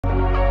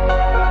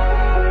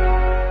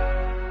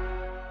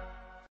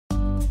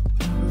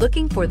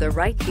Looking for the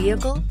right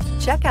vehicle?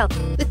 Check out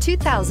the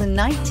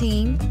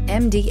 2019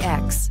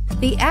 MDX.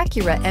 The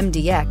Acura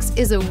MDX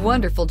is a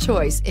wonderful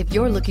choice if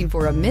you're looking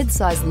for a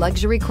mid-size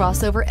luxury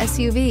crossover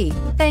SUV.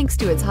 Thanks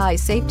to its high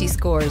safety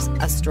scores,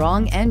 a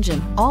strong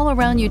engine,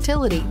 all-around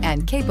utility,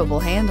 and capable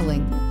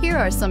handling. Here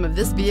are some of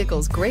this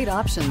vehicle's great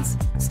options: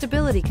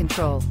 stability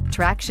control,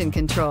 traction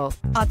control,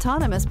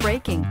 autonomous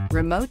braking,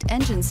 remote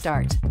engine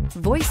start,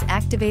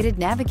 voice-activated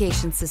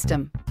navigation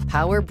system,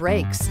 power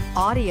brakes,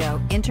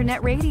 audio,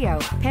 internet radio,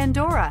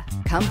 Pandora,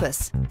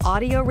 compass,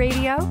 audio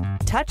radio,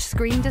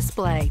 touchscreen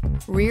display,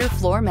 rear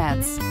floor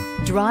mats.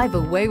 Drive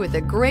away with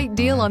a great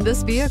deal on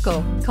this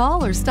vehicle.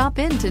 Call or stop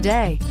in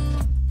today.